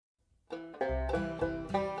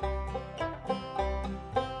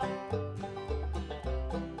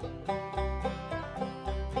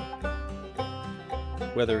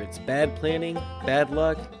Whether it's bad planning, bad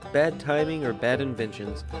luck, bad timing, or bad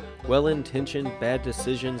inventions, well-intentioned bad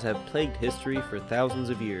decisions have plagued history for thousands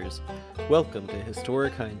of years. Welcome to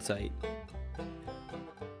Historic Hindsight.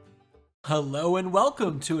 Hello and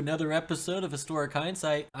welcome to another episode of Historic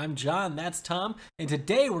Hindsight. I'm John, that's Tom, and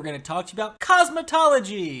today we're going to talk to you about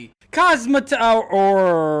cosmetology.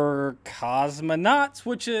 Or cosmonauts,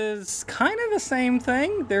 which is kind of the same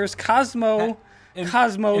thing. There's cosmos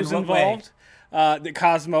involved. The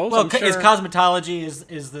cosmos. Well, is cosmetology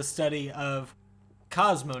is the study of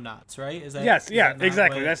cosmonauts, right? Is that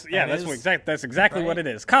exactly. That's exactly right? what it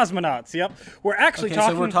is. Cosmonauts. Yep. We're actually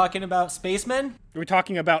talking. So we're talking about spacemen. We're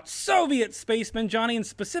talking about Soviet spacemen, Johnny, and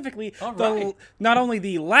specifically right. not only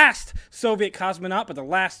the last Soviet cosmonaut, but the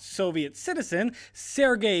last Soviet citizen,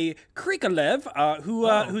 Sergei Krikalev,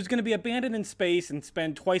 who's going to be abandoned in space and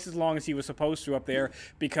spend twice as long as he was supposed to up there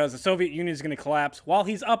because the Soviet Union is going to collapse while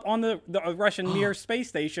he's up on the Russian Mir space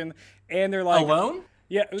station, and they're like alone.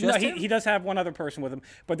 Yeah, no, he does have one other person with him,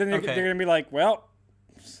 but then they're going to be like, well,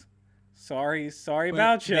 sorry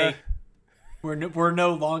about you. We're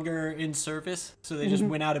no longer in service, so they just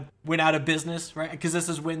went out of business, right? Because this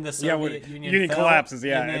is when the Soviet Union fell, collapses,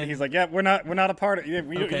 and he's like, yeah, we're not a part of it.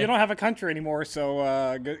 You don't have a country anymore,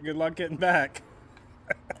 so good luck getting back.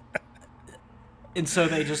 And so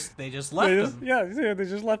they just left him. Yeah, they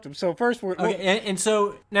just left him. So first, and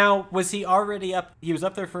so now was he already up? He was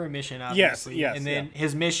up there for a mission, obviously. Yes. And then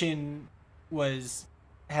his mission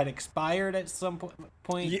had expired at some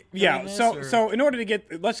point. Yeah. So in order to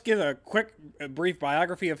let's give a brief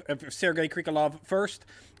biography of Sergei Krikalev first,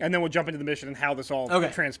 and then we'll jump into the mission and how this all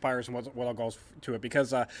transpires and what all goes to it.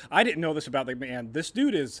 Because I didn't know this about the man. This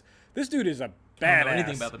dude is a badass. I don't know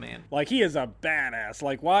anything about the man. Like, he is a badass.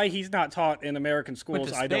 Like, why he's not taught in American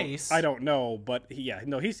schools, I don't know. But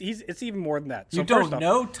it's even more than that. So you don't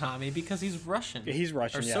know, Tommy, because he's Russian. He's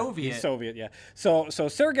Russian, or Soviet. He's Soviet, yeah. So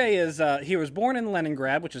Sergei he was born in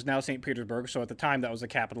Leningrad, which is now St. Petersburg. So at the time, that was the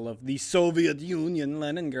capital of the Soviet Union,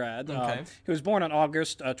 Leningrad. Okay. He was born on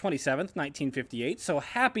August 27th, 1958. So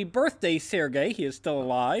happy birthday, Sergei. He is still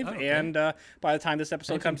alive. Okay. And by the time this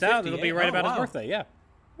episode comes out, it'll be right about his birthday, yeah.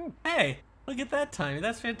 Hey. Look at that, Tommy.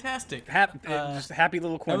 That's fantastic. Just a happy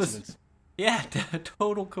little coincidence.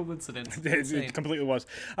 Total coincidence. It completely was.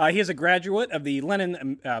 He is a graduate of the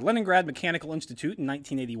Leningrad Mechanical Institute in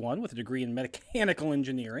 1981 with a degree in mechanical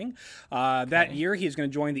engineering. That year, he is going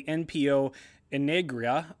to join the NPO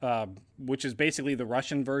Enegria, which is basically the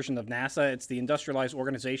Russian version of NASA. It's the industrialized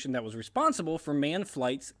organization that was responsible for manned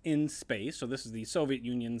flights in space. So this is the Soviet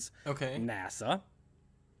Union's NASA.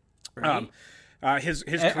 Right. His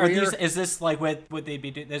career. Is this like what they'd be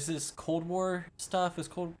doing? Is this Cold War stuff? Is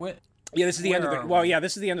Cold what? Yeah, this is the end of the.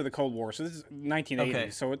 This is the end of the Cold War. So this is 1980. Okay.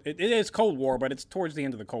 So it is Cold War, but it's towards the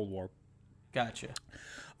end of the Cold War. Gotcha.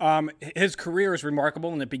 His career is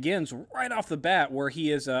remarkable, and it begins right off the bat where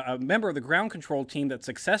he is a member of the ground control team that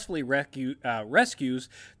successfully rescues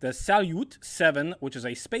the Salyut 7, which is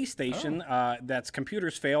a space station that's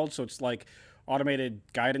computers failed, so it's like automated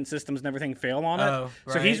guidance systems and everything fail on it. Oh,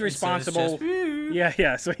 right. So he's responsible.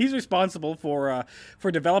 So he's responsible for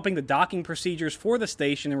developing the docking procedures for the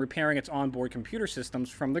station and repairing its onboard computer systems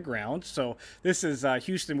from the ground. So this is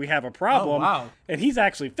Houston. We have a problem. Oh, wow. And he's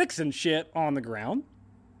actually fixing shit on the ground.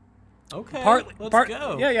 Okay, let's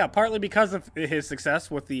go. Yeah, partly because of his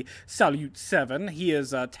success with the Salyut 7. He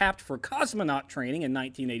is tapped for cosmonaut training in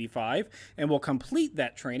 1985 and will complete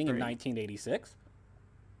that training in 1986.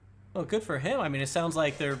 Well, good for him. I mean, it sounds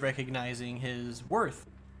like they're recognizing his worth.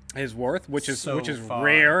 Which is far.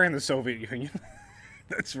 rare in the Soviet Union.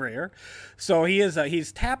 That's rare. So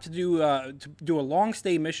he's tapped to do a long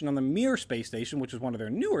stay mission on the Mir space station, which is one of their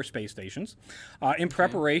newer space stations. In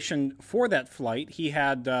preparation for that flight, he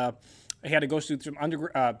had to go through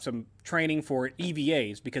some training for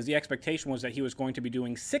EVAs because the expectation was that he was going to be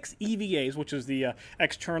doing 6 EVAs, which is the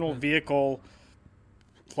external vehicle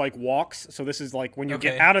like walks. So this is like when you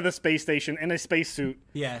get out of the space station in a spacesuit.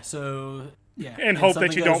 Yeah. So and hope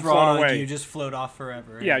that you don't float away. You just float off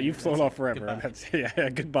forever. Yeah, you float off forever. Goodbye.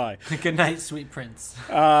 Goodbye. Good night, sweet prince.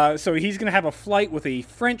 So he's going to have a flight with a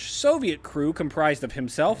French-Soviet crew comprised of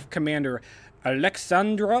himself, Commander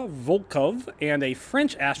Alexandre Volkov, and a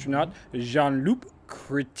French astronaut, Jean-Luc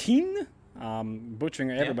Cretin.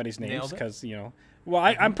 Butchering everybody's names because, Well,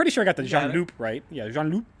 I'm pretty sure I got the Jean-Luc right. Yeah,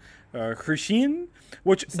 Jean-Luc Cretin,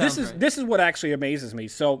 which this is what actually amazes me.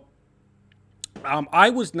 So I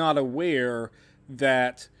was not aware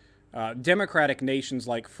that democratic nations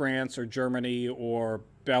like France or Germany or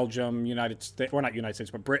Belgium, United States, or not United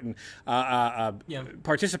States, but Britain, Yeah.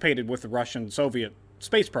 participated with the Russian Soviet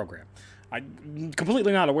space program. I'm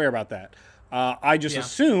completely not aware about that. I just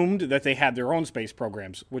assumed that they had their own space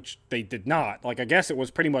programs, which they did not. Like, I guess it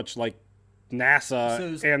was pretty much like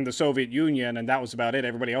NASA and the Soviet Union, and that was about it.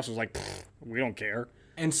 Everybody else was like, we don't care.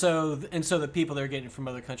 And so the people they're getting from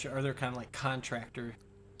other countries are they kind of like contractor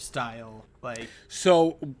style, like.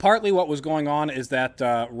 So partly what was going on is that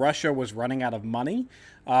Russia was running out of money,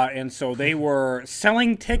 and so they were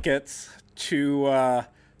selling tickets to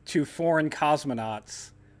foreign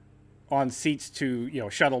cosmonauts on seats to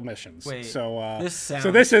shuttle missions. Wait, so this sounds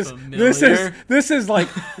this is like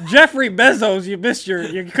Jeffrey Bezos. You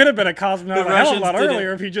could have been a cosmonaut a hell of a lot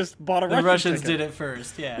earlier if you just bought a Russian ticket. The Russians did it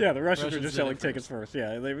first. Yeah, the Russians were just selling tickets first.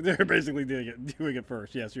 Yeah, they were basically doing it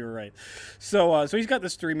first. Yes, you were right. So he's got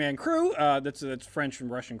this 3-man crew. That's French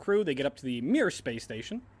and Russian crew. They get up to the Mir space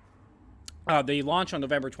station. They launch on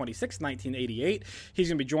November 26, 1988. He's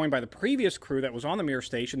going to be joined by the previous crew that was on the Mir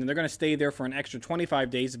station, and they're going to stay there for an extra 25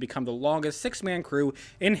 days to become the longest 6-man crew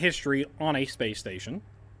in history on a space station.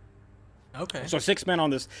 Okay. So 6 men on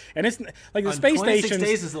this, and it's like the on space 26 station.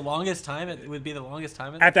 Days is the longest time. It would be the longest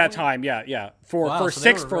time at that time. Yeah. For so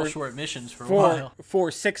six they were for real short missions for a while. For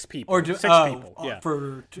 6 people. Or 6 people. Yeah.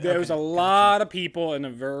 There was a gotcha. lot of people in a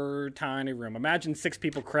very tiny room. Imagine 6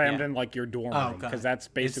 people crammed in like your dorm room, because that's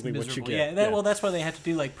basically what you get. Well, that's why they had to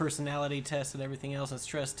do like personality tests and everything else, and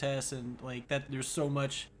stress tests, and like that. There's so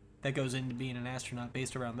much that goes into being an astronaut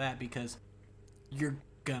based around that, because you're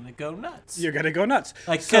gonna go nuts. You're gonna go nuts.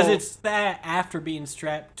 Like, because it's that after being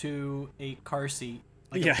strapped to a car seat,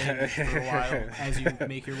 like a baby for a while, as you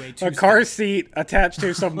make your way to a car seat attached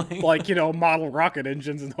to some model rocket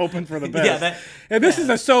engines and hoping for the best. This is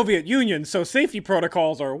the Soviet Union, so safety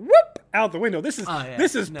protocols are out the window. This is post.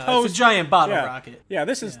 It's a giant bottle rocket. Yeah,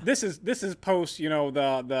 this is post.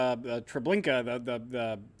 The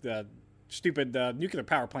Treblinka, the stupid nuclear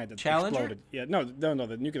power plant that exploded. Yeah, no,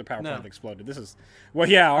 the nuclear power plant exploded. This is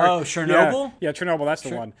Chernobyl. Yeah, Chernobyl. That's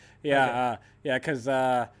the one. Yeah, because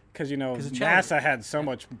NASA had so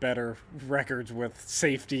much better records with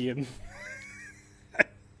safety and.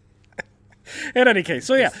 In any case,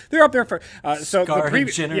 so they're up there for so the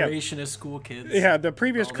previous generation of school kids. Yeah, the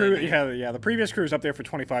previous crew. The previous crew is up there for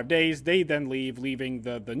 25 days. They then leaving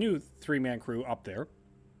the new 3-man crew up there.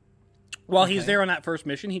 While he's there on that first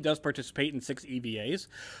mission, he does participate in 6 EVAs.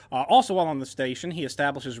 Also, while on the station, he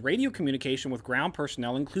establishes radio communication with ground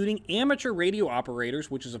personnel, including amateur radio operators,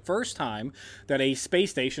 which is the first time that a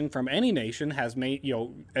space station from any nation has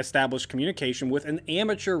established communication with an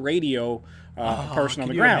amateur radio person on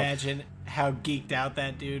the ground. Can you imagine how geeked out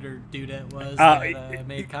that dude or dudette was that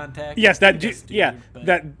made contact? Yes, that dude. Yeah,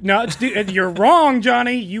 it's dude. You're wrong,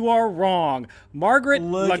 Johnny. You are wrong. Margaret.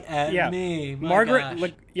 Look at me.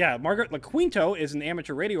 Margaret LaQuinto is an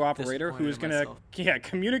amateur radio operator who is going to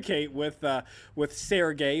communicate with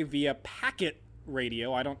Sergei via packet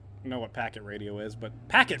radio. I don't know what packet radio is, but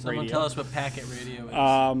packet radio. Someone tell us what packet radio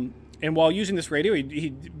is. And while using this radio, he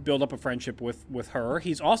built up a friendship with her.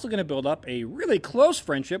 He's also going to build up a really close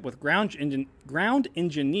friendship with ground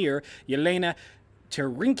engineer Yelena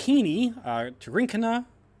Terinkina.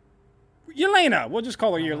 Yelena, we'll just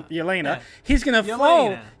call her Yelena. He's gonna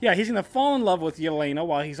fall. Yeah, he's gonna fall in love with Yelena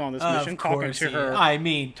while he's on this mission, talking to her on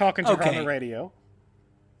the radio.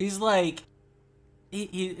 He's like.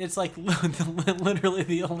 It's like literally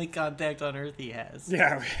the only contact on Earth he has.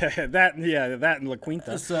 Yeah, that and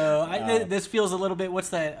LaQuinta. So this feels a little bit. What's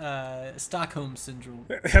that? Stockholm syndrome.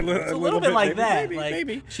 It's a little bit like that.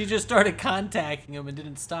 Maybe. She just started contacting him and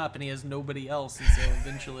didn't stop, and he has nobody else, and so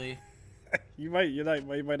eventually. You might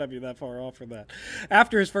not be that far off from that.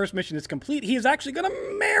 After his first mission is complete, he is actually going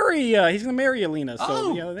to marry. He's going to marry Alina.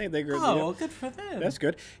 So they well, good for them. That's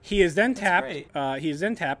good. He is then tapped. He is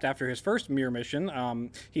then tapped after his first Mir mission.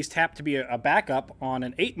 He's tapped to be a backup on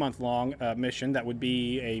an 8-month-long mission that would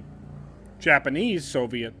be a Japanese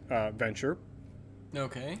Soviet venture.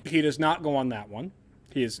 Okay. He does not go on that one.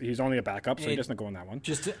 He's only a backup, so he doesn't go on that one.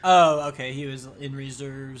 Okay. He was in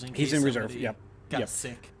reserves. He's in reserve. Yep. Got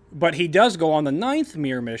sick. But he does go on the 9th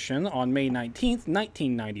Mir mission on May 19th,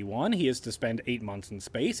 1991. He is to spend 8 months in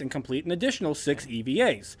space and complete an additional 6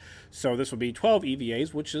 EVAs. So this will be 12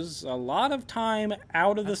 EVAs, which is a lot of time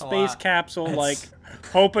out of the space capsule,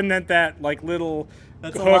 hoping that little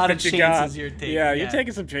That's hook a lot of that you chances got. you're taking. Yeah, you're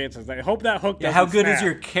taking some chances. I hope that hook doesn't how good snap. is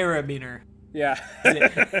your carabiner? Yeah.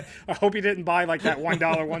 I hope you didn't buy that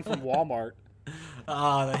 $1 one from Walmart.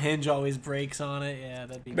 Ah, the hinge always breaks on it. Yeah,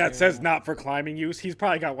 that'd be. That says not for climbing use. He's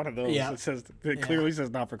probably got one of those Yeah. that clearly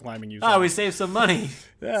says not for climbing use. Oh, we saved some money.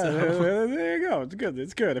 Yeah, there you go. It's good.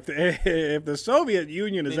 It's good. If the Soviet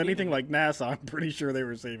Union is anything like NASA, I'm pretty sure they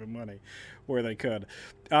were saving money where they could.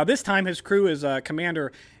 This time, his crew is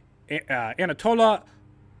Commander Anatola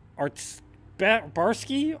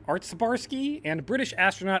Artsebarsky and British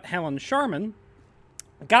astronaut Helen Sharman.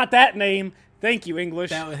 Got that name. Thank you,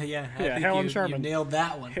 English. I think Helen you Sharman. nailed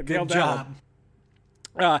that one. Good Nailed that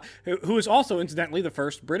job. Who is also, incidentally, the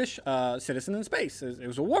first British citizen in space. It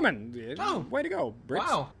was a woman. Oh. Way to go, Brits.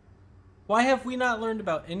 Wow. Why have we not learned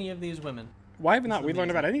about any of these women? Why have not we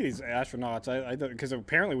learned about any of these astronauts? Because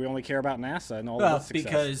apparently we only care about NASA and all of its success.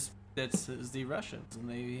 Because that's the Russians, and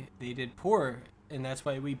they did poor, and that's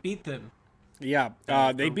why we beat them. Yeah,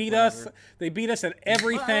 they beat whatever. us. They beat us at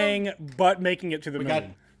everything but making it to the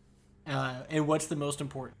moon. And what's the most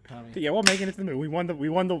important, Tommy? Yeah, well, making it to the moon. We won the.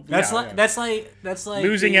 That's yeah, that's like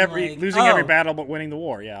losing being every like, every battle but winning the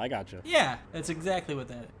war. Yeah, I got you. Yeah, that's exactly what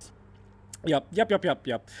that is. Yep.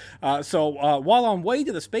 So while on way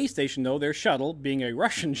to the space station, though, their shuttle, being a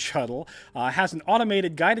Russian shuttle, has an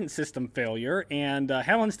automated guidance system failure, and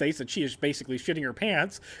Helen states that she is basically shitting her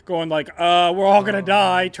pants, going like, we're all gonna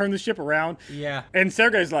die, turn the ship around. Yeah. And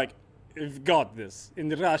Sergei's like, "We've got this. In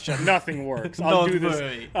Russia, nothing works. I'll do this.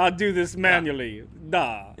 Worry. I'll do this manually.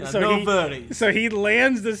 Nah." Yeah, no worries. So he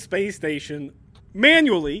lands the space station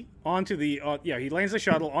manually onto the he lands the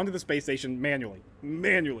shuttle onto the space station manually,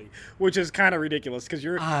 which is kind of ridiculous because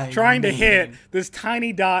you're trying to hit this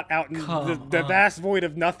tiny dot out in the vast void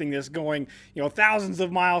of nothingness, going thousands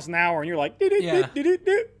of miles an hour, and you're like,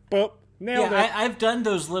 boop, nailed it. I've done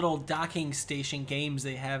those little docking station games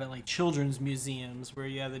they have at like children's museums where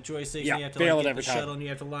you have the joystick, and you have to fail like, it get every the time. shuttle and you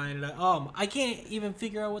have to line it up. I can't even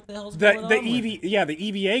figure out what the hell's The going on. the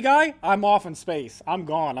EVA guy, I'm off in space. I'm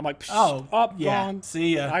gone. I'm like, psh, gone.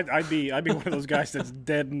 See ya. I'd be one of those guys that's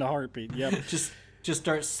dead in a heartbeat. Yep. Just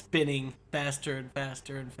start spinning faster and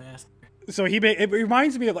faster and faster. So it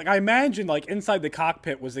reminds me of, like, I imagine, like, inside the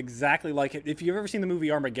cockpit was exactly like if you've ever seen the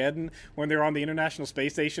movie Armageddon, when they're on the International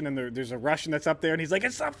Space Station and there's a Russian that's up there and he's like,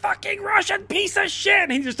 "It's a fucking Russian piece of shit,"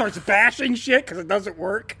 and he just starts bashing shit because it doesn't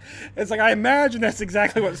work. It's like, I imagine that's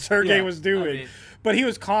exactly what Sergei was doing. But he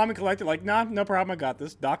was calm and collected, like, "Nah, no problem, I got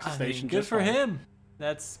this. Dock the station." Good for him.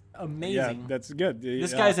 That's amazing. Yeah, that's good.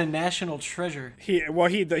 This guy's a national treasure. He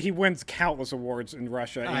wins countless awards in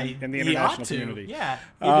Russia and the international community. Yeah,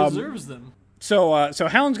 he deserves them. So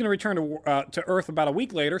Helen's going to return to Earth about a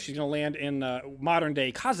week later. She's going to land in modern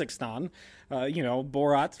day Kazakhstan.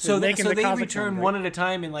 Borat. So they Kazakhstan return great. one at a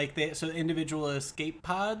time in individual escape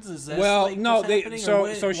pods. Is that no?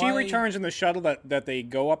 She why? returns in the shuttle that they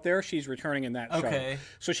go up there. She's returning in that shuttle. Okay.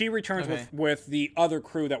 So she returns with the other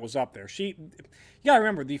crew that was up there. Yeah,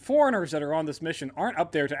 remember, the foreigners that are on this mission aren't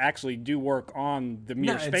up there to actually do work on the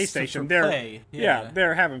Mir space station. Play.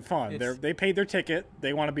 They're having fun. They paid their ticket.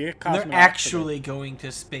 They want to be a cosmonaut. They're actually going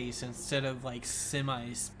to space instead of like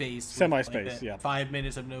semi-space. Semi-space, yeah. 5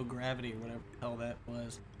 minutes of no gravity or whatever the hell that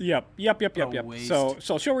was. Yep. Waste. So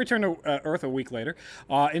she'll return to Earth a week later.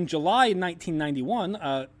 In July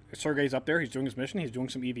 1991, Sergei's up there. He's doing his mission. He's doing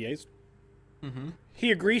some EVAs. Mm-hmm.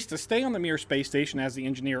 He agrees to stay on the Mir space station as the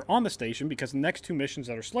engineer on the station because the next two missions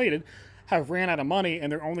that are slated have ran out of money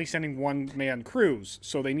and they're only sending one-man crews,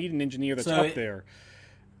 so they need an engineer that's up there.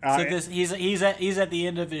 He's at the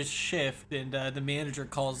end of his shift, and the manager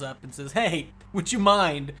calls up and says, "Hey, would you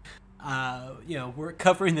mind? We're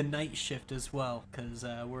covering the night shift as well because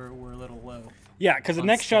we're a little low." Yeah, because the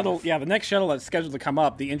next shuttle that's scheduled to come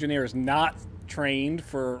up, the engineer is not trained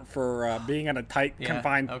for being in a tight,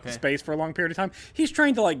 confined space for a long period of time. He's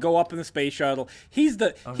trained to go up in the space shuttle. He's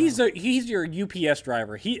your UPS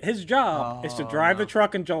driver. His job is to drive the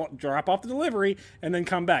truck and drop off the delivery and then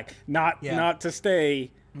come back, not to stay.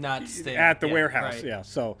 Not stay at the warehouse. Right. Yeah,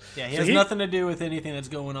 so he has nothing to do with anything that's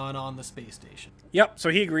going on the space station. Yep. So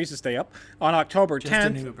he agrees to stay up on October 10th. Just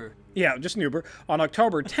an Uber. Yeah, just an Uber. On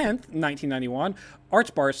October 10th, 1991,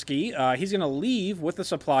 Artsebarsky, he's going to leave with the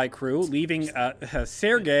supply crew, leaving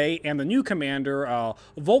Sergei and the new commander,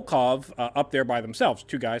 Volkov, up there by themselves.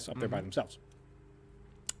 Two guys up there by themselves.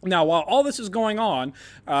 Now, while all this is going on,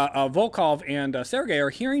 Volkov and Sergei are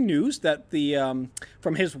hearing news that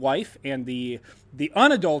from his wife and the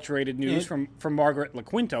unadulterated news from Margaret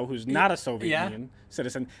LaQuinto, who's not a Soviet Union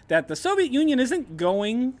citizen, that the Soviet Union isn't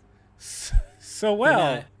going so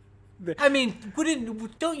well. I mean,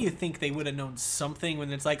 don't you think they would have known something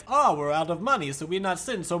when it's like, oh, we're out of money, so we're not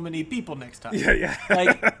sending so many people next time? Yeah.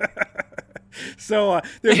 Like, so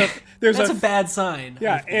there's that's a bad sign.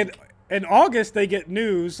 Yeah, in August they get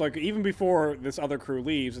news, like even before this other crew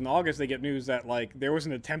leaves, in August they get news that like there was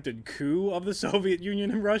an attempted coup of the Soviet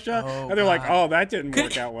Union in Russia, and they're like, "Oh, that didn't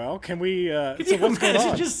work out well. Can we? So what's going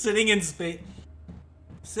on?" Just sitting in space,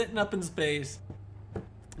 sitting up in space.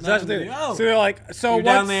 So they're like, "So you're what's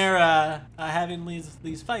down there having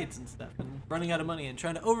these fights and stuff, and running out of money and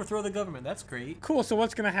trying to overthrow the government. That's great. Cool. So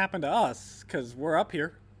what's going to happen to us? Because we're up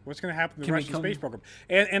here. What's going to happen to the Can we Russian come- space program?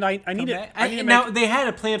 And I need it. back? I need to Now make, they had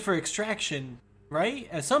a plan for extraction, right?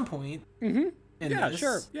 At some point. Mm-hmm. yeah,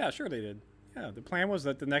 sure. Yeah, sure they did. Yeah, the plan was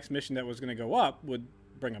that the next mission that was going to go up would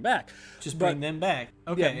bring them back. Just But- bring them back.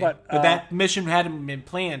 Okay, but, that mission hadn't been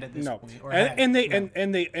planned at this No, point. Or and they had.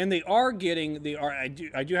 they are getting I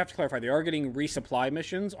do have to clarify, they are getting resupply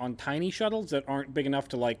missions on tiny shuttles that aren't big enough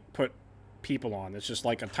to like put people on. It's just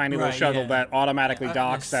like a tiny little Right, shuttle yeah. that automatically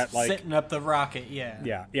docks Just that like setting up the rocket. Yeah.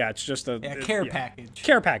 yeah it's just a Care package.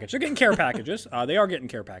 care package. They're getting care packages. They are getting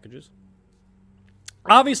care packages.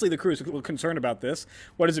 Obviously, the crew is a little concerned about this.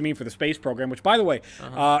 What does it mean for the space program? Which, by the way,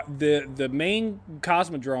 the main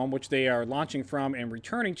cosmodrome, which they are launching from and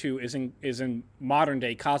returning to, is in modern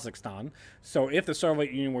day Kazakhstan. So, if the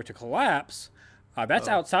Soviet Union were to collapse, that's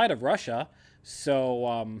outside of Russia.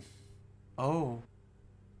 So, Oh.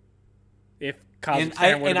 if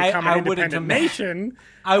Kazakhstan were to become an independent nation,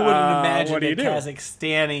 I wouldn't imagine what do you that do?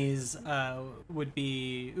 Kazakhstanis would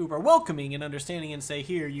be uber welcoming and understanding and say,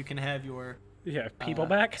 "Here, you can have your Yeah, people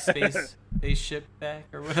back. spaceship back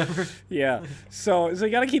or whatever." Yeah. So you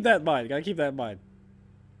got to keep that in mind. Got to keep that in mind.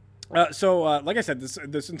 Like I said,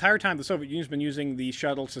 this entire time the Soviet Union's been using these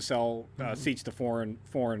shuttles to sell seats to foreign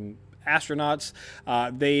astronauts.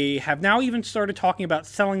 They have now even started talking about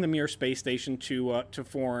selling the Mir space station to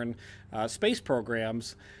foreign space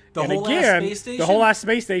programs. The And whole again, last space station? The whole last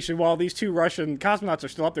space station, while these two Russian cosmonauts are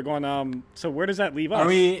still up there going, so where does that leave us? Are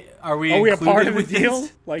we Are we a part of the with this? deal?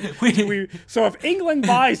 Like, so if England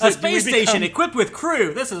buys A it, do we space station become- equipped with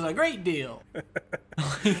crew. This is a great deal.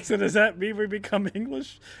 So does that mean we become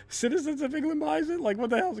English citizens if England buys it? Like, what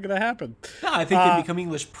the hell is going to happen? No, I think they become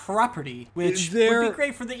English property, which would they're- be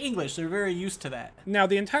great for the English. They're very used to that. Now,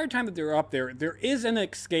 the entire time that they're up there, there is an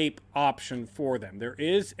escape option for them. There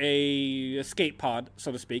is a escape pod,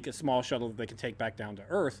 so to speak, a small shuttle that they can take back down to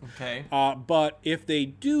Earth. Okay. But if they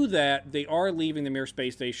do that, they are leaving the Mir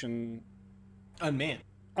space station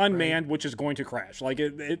Unmanned. which is going to crash. Like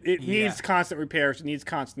it Yeah. needs constant repairs, it needs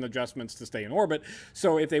constant adjustments to stay in orbit.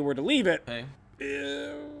 So if they were to leave it, Okay.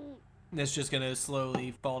 It's just gonna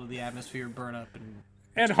slowly fall to the atmosphere, burn up,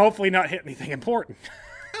 and hopefully not hit anything important.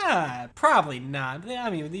 probably not. I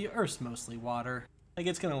mean, the Earth's mostly water. Like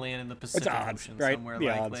it's gonna land in the Pacific odds, Ocean right? somewhere, The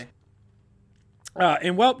likely. odds.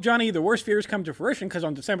 And well, Johnny, the worst fears come to fruition because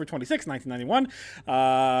on December 26, 1991,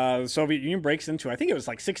 the Soviet Union breaks into, I think it was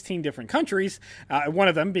like 16 different countries, one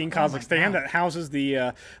of them being Kazakhstan, that houses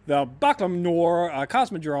the Bakhmut Nor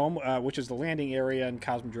Cosmodrome, which is the landing area and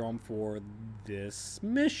Cosmodrome for this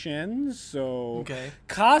mission. So Okay.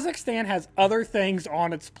 Kazakhstan has other things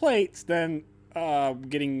on its plates than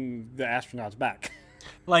getting the astronauts back.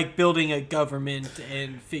 Like building a government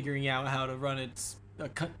and figuring out how to run its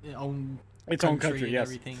own country, and yes.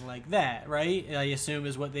 everything like that, right? I assume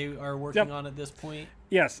is what they are working Yep. on at this point.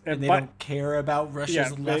 Yes, And they don't care about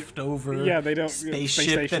Russia's leftover they don't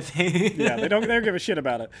spaceship space that they yeah, they don't give a shit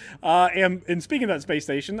about it. And speaking of that space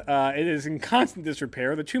station, it is in constant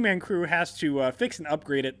disrepair. The two-man crew has to fix and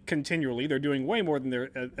upgrade it continually. They're doing way more than their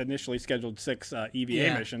initially scheduled 6 EVA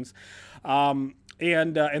Yeah. missions. And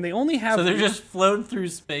they only have. So they're just floating through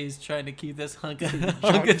space trying to keep this hunk of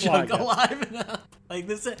flag, junk yeah. alive enough. Like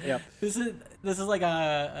this is Yep. this is like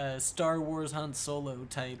a Star Wars Han Solo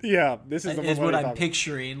type. Yeah, this is the Is one what we're I'm talking-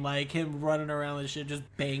 picturing, like him running around the ship, just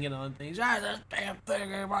banging on things. This damn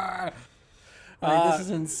thing! Like, this is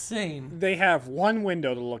insane. They have one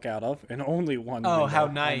window to look out of, and only one. Oh, window how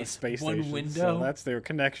on the nice. space One station. window? So that's their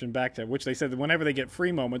connection back to which they said that whenever they get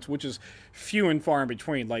free moments, which is few and far in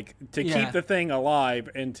between, like to Yeah. keep the thing alive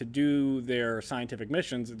and to do their scientific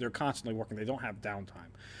missions, they're constantly working. They don't have downtime.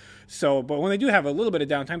 So, but when they do have a little bit of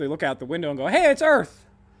downtime, they look out the window and go, "Hey, it's Earth."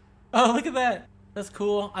 Oh, look at that. That's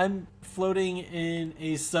cool. I'm floating in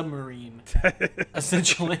a submarine,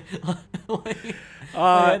 essentially.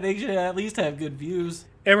 They should at least have good views.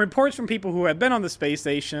 And reports from people who had been on the space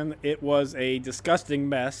station, it was a disgusting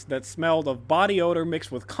mess that smelled of body odor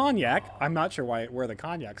mixed with cognac. I'm not sure where the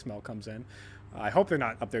cognac smell comes in. I hope they're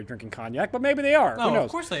not up there drinking cognac, but maybe they are. Who Oh, knows?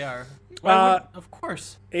 of course they are. Of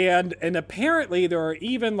course. And apparently there are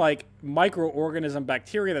even like microorganism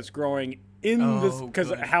bacteria that's growing in this because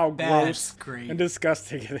of good. how That's gross great. and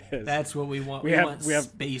disgusting it is. That's what we want. We We have- want we have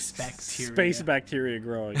space bacteria. Space bacteria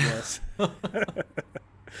growing, yes.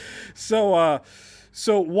 So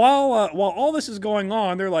while all this is going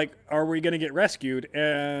on, they're like, "Are we going to get rescued?"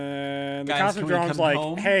 And the Guys, can we Cosmodrome's come like,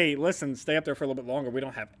 home? "Hey, listen, stay up there for a little bit longer. We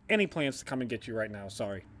don't have any plans to come and get you right now.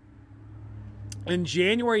 Sorry." In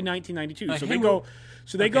January 1992, so they hey, go. well-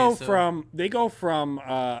 So they Okay, go so- from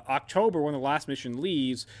October when the last mission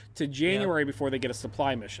leaves to January before they get a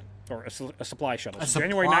supply mission or a supply shuttle. So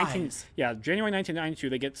January supplies. January 1992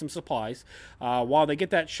 they get some supplies. While they get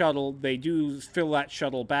that shuttle, they do fill that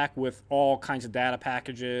shuttle back with all kinds of data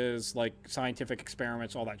packages, like scientific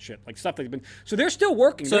experiments, all that shit, like stuff they've been. So they're still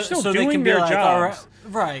working. They're still they doing can be their like, all jobs.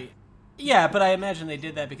 right. Yeah, but I imagine they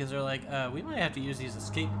did that because they're like, we might have to use these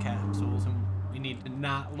escape capsules, and we need to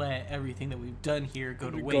not let everything that we've done here go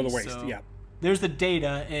to waste. Go to waste. So Yeah. there's the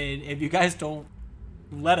data, and if you guys don't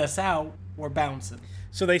let us out, we're bouncing.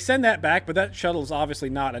 So they send that back, but that shuttle is obviously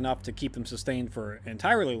not enough to keep them sustained for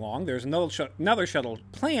entirely long. There's another shuttle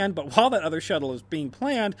planned, but while that other shuttle is being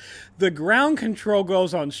planned, the ground control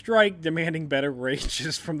goes on strike, demanding better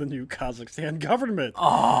wages from the new Kazakhstan government.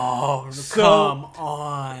 Oh, come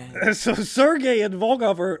on. So Sergei and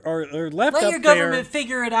Volkov are left Let up your there. government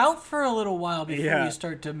figure it out for a little while before Yeah. you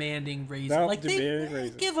start demanding raises. Stop Like, demanding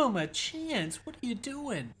raises. give them a chance. What are you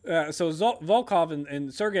doing? So Volkov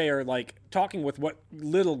and Sergei are like talking with what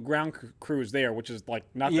little ground crew is there, which is like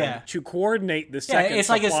nothing, Yeah. to coordinate the Yeah, second. it's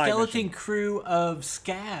like a supply skeleton mission. crew of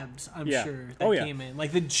scabs, I'm Yeah. sure, that Oh, yeah. came in.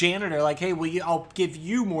 Like the janitor, like, hey, I'll give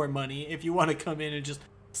you more money if you want to come in and just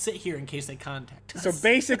sit here in case they contact us. So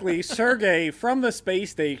basically, Sergei from the space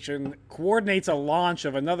station coordinates a launch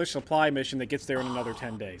of another supply mission that gets there in another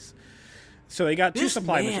 10 days. So they got two This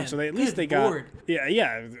supply man, missions. So at least good they got Lord.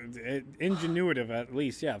 yeah, ingenuitive at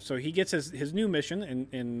least. Yeah. So he gets his new mission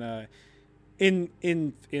in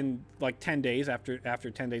like 10 days after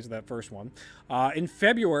 10 days of that first one. In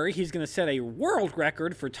February, he's going to set a world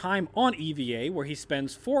record for time on EVA, where he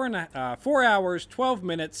spends 4 hours 12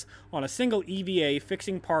 minutes on a single EVA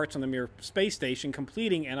fixing parts on the Mir space station,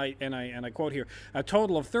 completing, and I quote here, a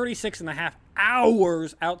total of 36.5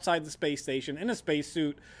 hours outside the space station in a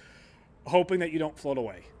spacesuit, hoping that you don't float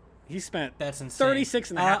away. He spent That's insane.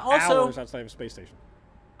 36.5 Also- hours outside of a space station.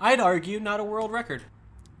 I'd argue not a world record.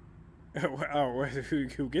 Oh,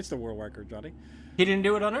 who gets the world record, Johnny? He didn't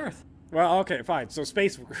do it on Earth. Well, okay, fine. So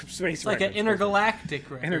space It's like an records.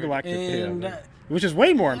 intergalactic record. Intergalactic, and, yeah, which is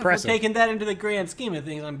way more if we're impressive. taking that into the grand scheme of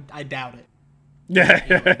things, I doubt it.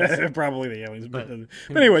 Yeah, probably the aliens. But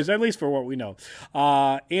anyways, at least for what we know.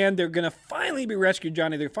 And they're going to finally be rescued,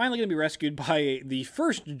 Johnny. They're finally going to be rescued by the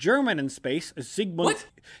first German in space, Sigmund. What?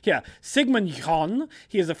 Yeah, Sigmund Jähn.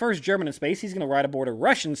 He is the first German in space. He's going to ride aboard a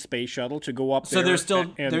Russian space shuttle to go up there. So they're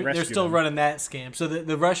still and they're rescue still them. running that scam. So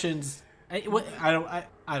the Russians, I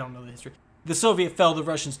don't know the history. The Soviet fell, the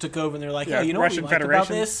Russians took over, and they're like, Yeah, hey, you know Russian what we like about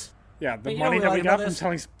Federation. this? Yeah, the You know money what that we we like got about from this?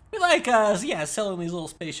 selling. We like selling these little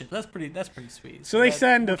spaceships. That's pretty sweet. So they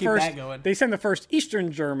send we'll the keep first. that going. They send the first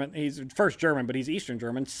Eastern German. He's first German, but he's Eastern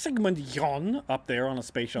German. Sigmund Jähn up there on a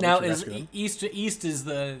space shuttle Now to is rescue them. East is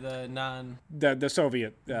the non The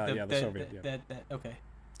Soviet. the, The Soviet. Yeah. that okay.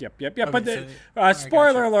 Yep. But Okay, the, so- alright,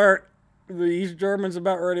 spoiler gotcha. alert: the East German's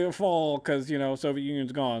about ready to fall because Soviet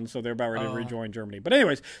Union's gone, so they're about ready to Oh. rejoin Germany. But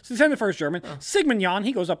anyways, so they send the first German, Sigmund Jähn.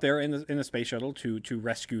 He goes up there in the space shuttle to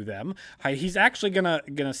rescue them. He's actually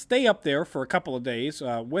gonna stay up there for a couple of days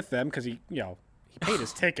with them because he paid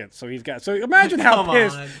his ticket, so he's got. So imagine how Come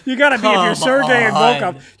pissed on. you gotta be if you're Come Sergei and on.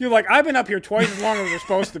 Volkov. You're like, I've been up here twice as long as we're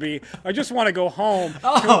supposed to be. I just want to go home.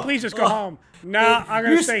 Can we please just go home? Nah, I'm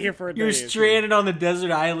gonna stay here for a day. You're or two. stranded on the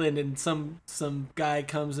desert island, and some guy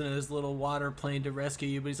comes in his little water plane to rescue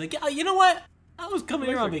you. But he's like, yeah, you know what? I was coming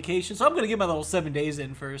here on vacation, so I'm gonna get my little 7 days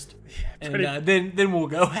in first, and then we'll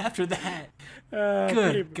go after that.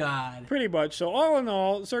 Good God. Pretty much. So all in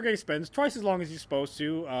all, Sergei spends twice as long as he's supposed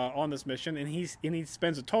to on this mission, and he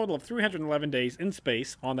spends a total of 311 days in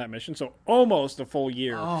space on that mission. So almost a full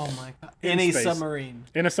year Oh my God. In In a space. submarine.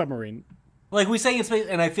 in a submarine. Like we say in space,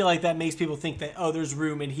 and I feel like that makes people think that there's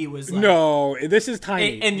room, and he was like, No, this is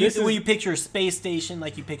tiny. And this when is you picture a space station,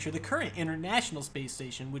 like you picture the current International Space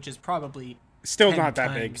Station, which is probably still 10 not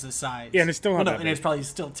that big. times the size. Yeah, and it's still not that and big. it's probably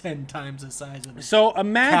still 10 times the size of it. So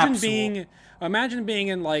imagine Capsule. being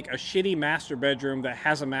in like a shitty master bedroom that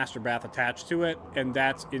has a master bath attached to it, and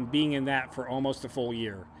being in that for almost a full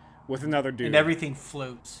year with another dude, And everything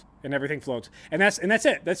floats. and everything floats, and that's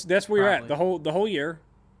it. That's where you're at Probably. the whole year,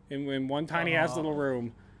 in one tiny ass little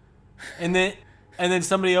room. And then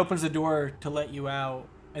somebody opens the door to let you out,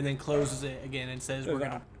 and then closes it again and says, "We're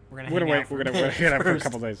gonna We're hang gonna out wait. for We're a gonna bit hang out for a first."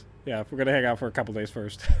 couple days. Yeah, we're gonna hang out for a couple days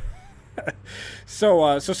first.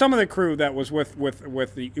 So some of the crew that was with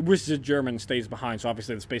the German stays behind. So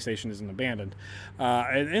obviously the space station isn't abandoned,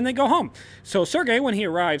 and they go home. So Sergei, when he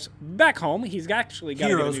arrives back home, he's actually got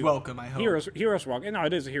Heroes welcome, I hope. Heroes welcome. No,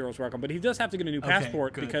 it is a hero's welcome, but he does have to get a new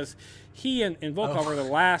passport because he and Volkov are the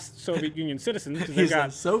last Soviet Union citizens. He's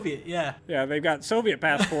got Soviet, yeah. Yeah, they've got Soviet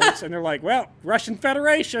passports, and they're like, well, Russian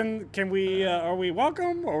Federation. Can we? Are we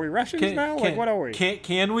welcome? Are we Russians now? Like, what are we?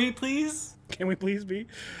 Can we please? Can we please be?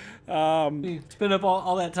 Spend up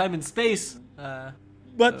all that time in space.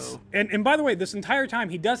 And by the way, this entire time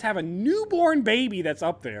he does have a newborn baby that's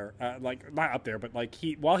up there, like not up there, but like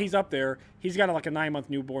while he's up there, he's got like a 9-month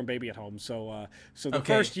newborn baby at home. So the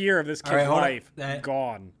first year of this kid's life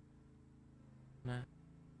gone.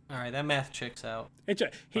 All right, that math checks out. It's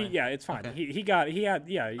fine. Okay. He got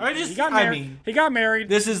married. He got married.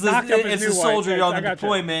 This is it's a soldier on the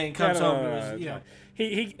deployment and comes home to his,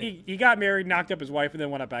 He got married, knocked up his wife, and then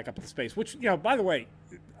went back up into space. Which, by the way,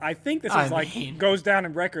 I think this is goes down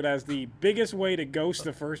in record as the biggest way to ghost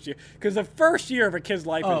the first year, because the first year of a kid's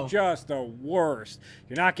life is just the worst.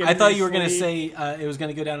 You're not getting. I thought you were going to say it was going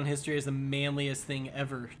to go down in history as the manliest thing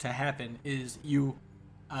ever to happen. Is you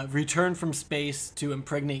return from space to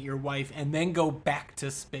impregnate your wife and then go back to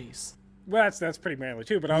space. Well, that's pretty manly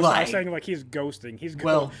too. But I was saying like he's ghosting. He's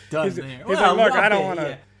well done he's, there. He's like, look, I don't want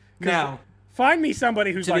to. Yeah. Now, find me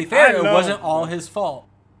somebody who's to like. be fair, it wasn't all his fault.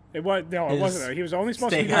 It wasn't. He was only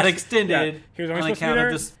supposed to be. Got extended. Yeah, he was only on supposed to be account there.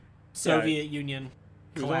 of the Soviet Union.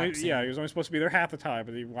 He was only supposed to be there half the time,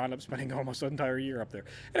 but he wound up spending almost an entire year up there.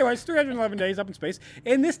 Anyways, 311 days up in space,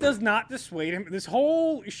 and this does not dissuade him. This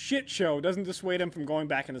whole shit show doesn't dissuade him from going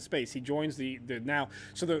back into space. He joins the now.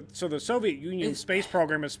 So the Soviet Union space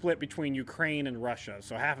program is split between Ukraine and Russia.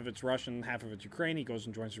 So half of it's Russian, half of it's Ukraine. He goes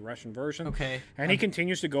and joins the Russian version. Okay. And he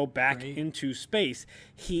continues to go back into space.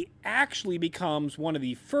 He actually becomes one of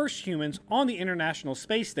the first humans on the International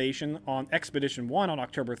Space Station on Expedition 1 on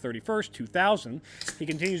October 31st, 2000. He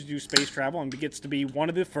continues to do space travel and gets to be one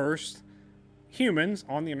of the first humans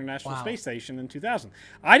on the International Space Station in 2000.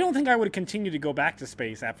 I don't think I would continue to go back to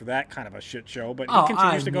space after that kind of a shit show, but he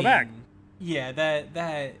continues to go back. Yeah,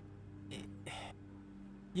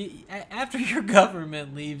 after your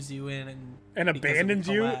government leaves you in and abandons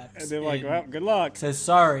you, and they're like, well, good luck. Says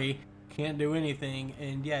sorry, can't do anything,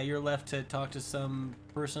 and you're left to talk to some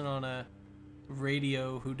person on a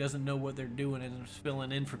radio who doesn't know what they're doing and is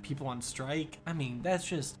filling in for people on strike. I mean, that's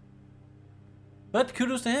just. But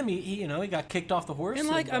kudos to him. He got kicked off the horse and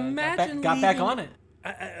imagine got back on it.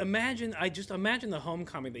 Imagine the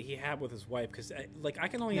homecoming that he had with his wife, because I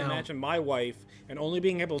can only imagine my wife and only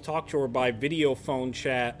being able to talk to her by video phone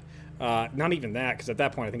chat. Not even that, because at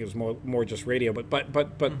that point I think it was more just radio. But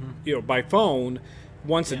by phone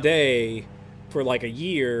once a day for like a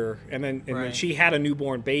year, and then she had a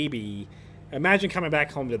newborn baby. Imagine coming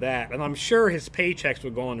back home to that, and I'm sure his paychecks were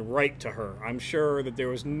going right to her. I'm sure that there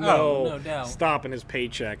was no doubt stopping his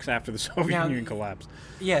paychecks after the Soviet Union collapsed.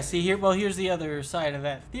 Yeah, see here. Well, here's the other side of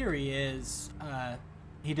that theory: is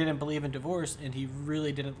he didn't believe in divorce, and he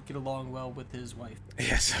really didn't get along well with his wife.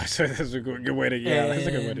 Yes, so that's a good way to. Yeah, that's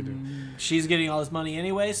a good way to do. She's getting all his money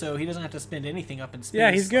anyway, so he doesn't have to spend anything up in space.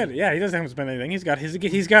 Yeah, he's good. Yeah, he doesn't have to spend anything. He's got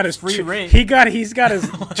his free rent. He's got his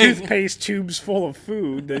toothpaste tubes full of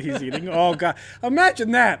food that he's eating. Oh god,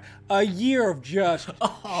 imagine that, a year of just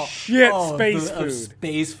space food.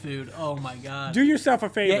 Space food. Oh my god. Do yourself a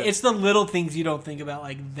favor. Yeah, it's the little things you don't think about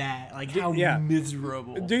like that. Like how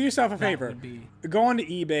miserable. Do yourself a favor. Go onto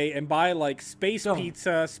eBay and buy like space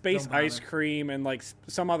pizza, space ice cream, and like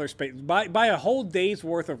some other space. Buy a whole day's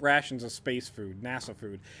worth of rations of space food, NASA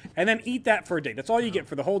food, and then eat that for a day. That's all you get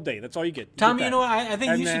for the whole day. That's all you get. Tommy, you know what? I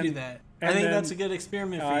think you should do that. I think that's a good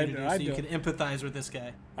experiment for you to do, so you can empathize with this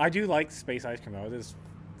guy. I do like space ice cream though. It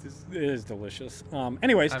is delicious.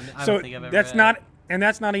 Anyways, so that's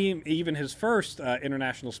not even his first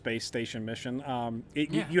International Space Station mission.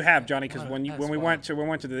 You have, Johnny, because when we went to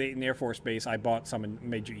the Dayton Air Force Base, I bought some and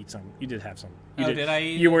made you eat some. You did have some. Did I?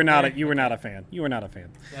 You were not a fan. You were not a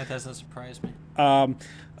fan. That doesn't surprise me.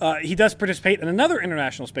 He does participate in another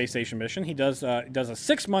International Space Station mission. He does a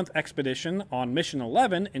 6-month expedition on Mission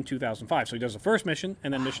 11 in 2005. So he does the first mission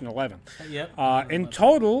and then Mission 11. Yep. In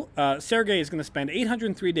total, Sergei is going to spend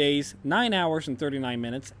 803 days, 9 hours and 39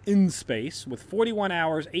 minutes in space, with 41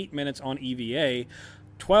 hours, 8 minutes on EVA.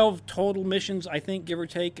 12 total missions, I think, give or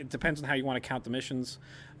take. It depends on how you want to count the missions.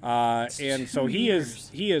 And so he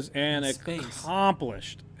is an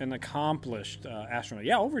accomplished astronaut.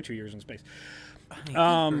 Yeah, over 2 years in space. Good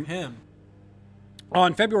for him.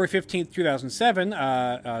 On February 15th, 2007,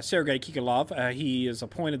 Sergei Kikolov, he is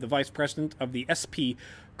appointed the vice president of the SP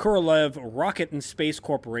Korolev Rocket and Space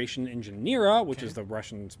Corporation in Genera, which is the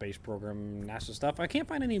Russian space program, NASA stuff. I can't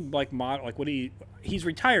find any he's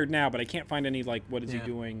retired now, but I can't find any what is he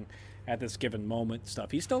doing at this given moment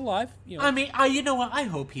stuff. He's still alive. You know. I mean, you know what? I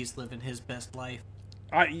hope he's living his best life.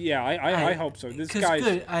 I hope so. This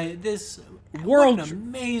guy's what an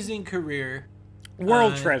amazing career.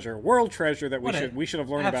 World treasure that we should have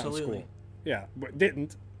learned about in school. Yeah, but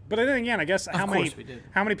didn't. But then again, I guess how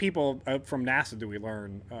many people from NASA do we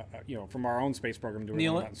learn? From our own space program do we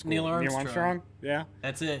learn about in school? Neil Armstrong. Yeah,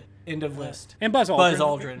 that's it. End of list. And Buzz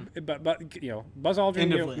Aldrin. But Buzz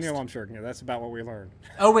Aldrin, Neil Armstrong. Yeah, that's about what we learned.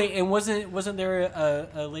 Oh wait, and wasn't there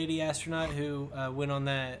a lady astronaut who went on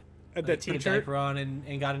that? That put a diaper on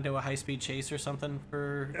and got into a high-speed chase or something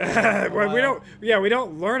for we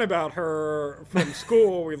don't learn about her from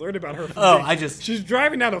school. We learned about her from she's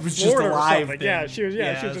driving down to Florida or something. Thing. Yeah, she was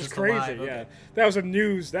just crazy. Okay. Yeah. That was a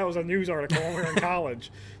news article when we were in college.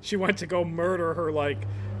 She went to go murder her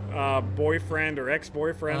boyfriend or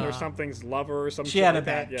ex-boyfriend or something's lover or something. She had a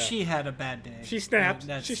bad day. She snapped.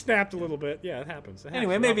 She snapped a little bit. Yeah, it happens.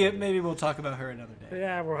 Anyway, maybe we'll talk about her another day.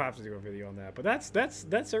 Yeah, we'll have to do a video on that. But that's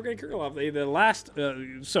Sergei Krylov, the last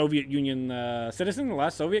Soviet Union citizen, the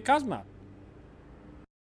last Soviet cosmonaut.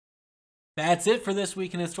 That's it for this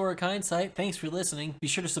week in Historic Hindsight. Thanks for listening. Be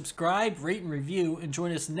sure to subscribe, rate, and review, and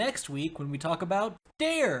join us next week when we talk about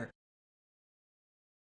DARE.